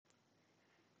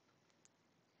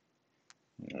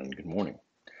And good morning.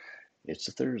 It's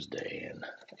a Thursday and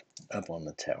up on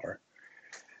the tower,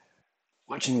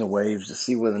 watching the waves to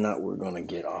see whether or not we're going to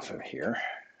get off of here.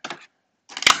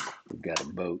 We've got a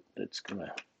boat that's going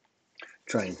to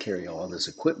try and carry all this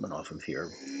equipment off of here,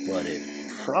 but it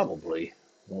probably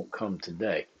won't come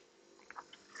today.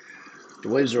 The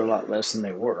waves are a lot less than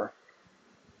they were.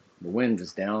 The wind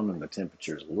is down and the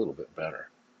temperature is a little bit better.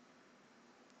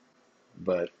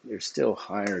 But they're still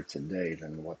higher today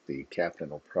than what the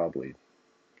captain will probably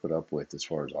put up with as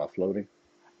far as offloading.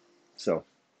 So,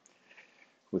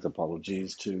 with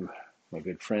apologies to my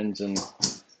good friends in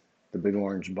the big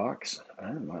orange box,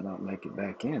 I might not make it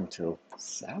back in till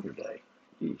Saturday.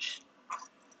 Yeesh.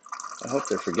 I hope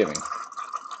they're forgiving.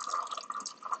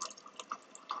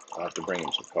 I'll have to bring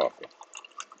them some coffee.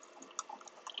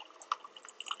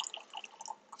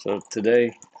 So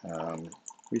today,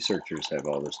 researchers have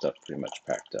all this stuff pretty much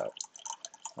packed up.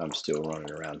 I'm still running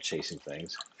around chasing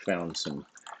things. Found some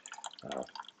uh,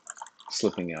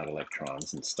 slipping out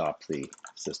electrons and stopped the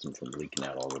system from leaking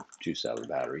out all the juice out of the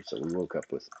battery. So we woke up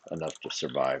with enough to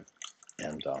survive.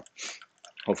 And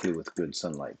hopefully with good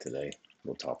sunlight today,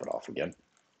 we'll top it off again.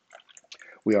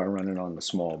 We are running on the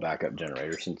small backup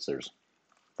generator since there's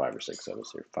 5 or 6 of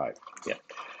us here. 5, yeah.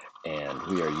 And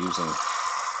we are using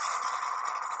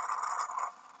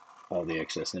all the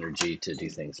excess energy to do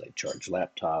things like charge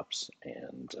laptops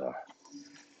and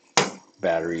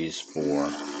batteries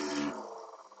for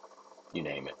you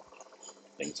name it,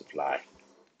 things that fly.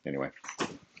 Anyway,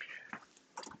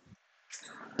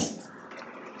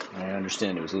 I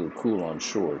understand it was a little cool on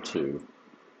shore too,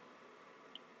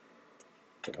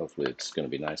 but hopefully it's going to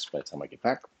be nice by the time I get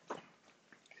back.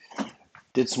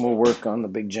 Did some more work on the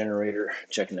big generator,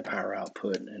 checking the power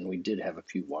output, and we did have a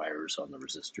few wires on the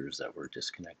resistors that were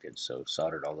disconnected, so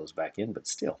soldered all those back in, but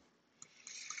still,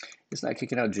 it's not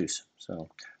kicking out juice. So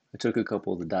I took a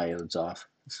couple of the diodes off.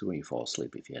 This is when you fall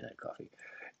asleep if you hadn't had coffee.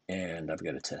 And I've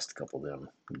got to test a couple of them.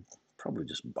 Probably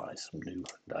just buy some new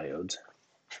diodes.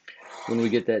 When we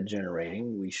get that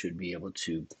generating, we should be able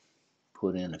to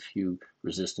put in a few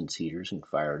resistance heaters and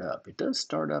fire it up. It does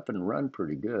start up and run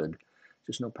pretty good,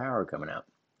 just no power coming out.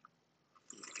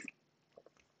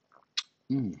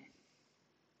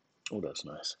 Oh, that's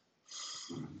nice.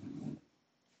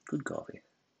 Good coffee.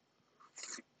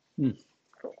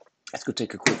 Let's go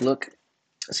take a quick look,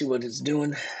 see what it's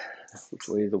doing, which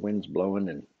way the wind's blowing,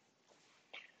 and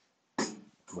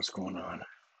what's going on.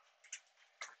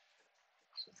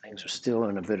 So things are still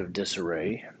in a bit of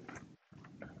disarray,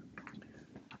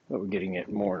 but we're getting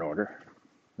it more in order.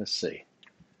 Let's see.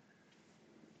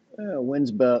 Wind's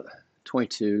about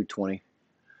 22, 20.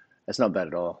 That's not bad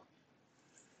at all.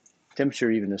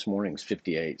 Temperature even this morning is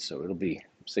 58, so it'll be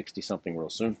 60 something real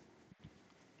soon.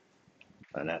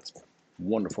 And that's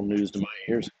wonderful news to my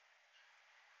ears.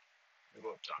 I'll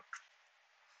go up top.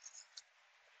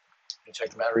 Check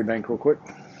the battery bank real quick.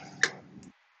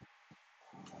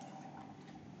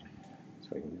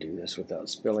 So I can do this without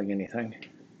spilling anything.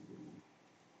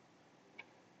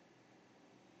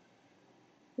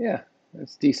 Yeah,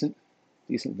 that's decent.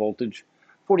 Decent voltage.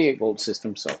 48 volt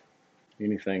system, so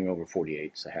anything over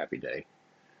 48 is a happy day.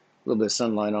 A little bit of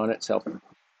sunlight on it's helping.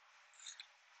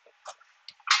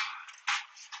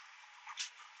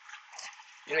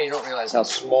 You don't realize how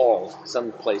small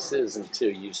some place is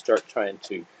until you start trying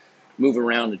to move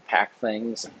around and pack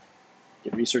things and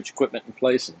get research equipment in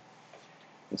place,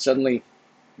 and suddenly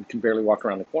you can barely walk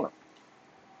around the corner.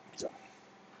 So,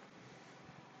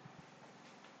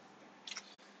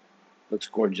 looks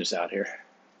gorgeous out here.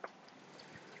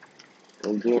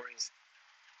 Old Glory's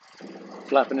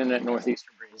flapping in that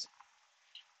northeastern breeze.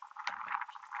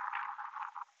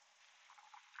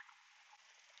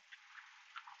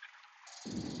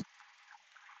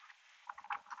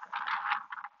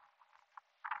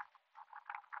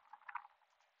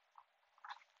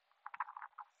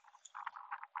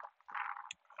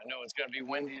 I know it's going to be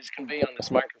windy as can be on this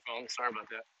microphone. Sorry about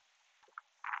that.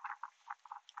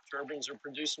 Turbines are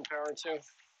producing power too.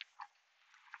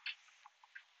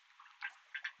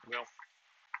 Well,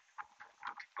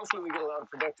 hopefully we get a lot of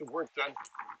productive work done.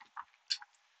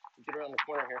 Get around the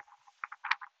corner here.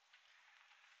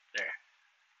 There.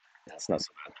 That's not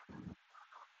so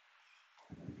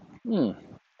bad.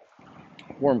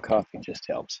 Warm coffee just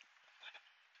helps.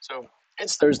 So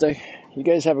it's Thursday. You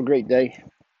guys have a great day.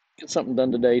 Get something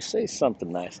done today. Say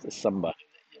something nice to somebody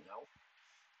that you know,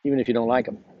 even if you don't like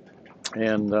them.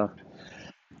 And we'll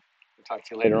talk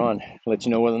to you later on. Let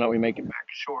you know whether or not we make it back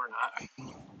to shore or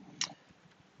not.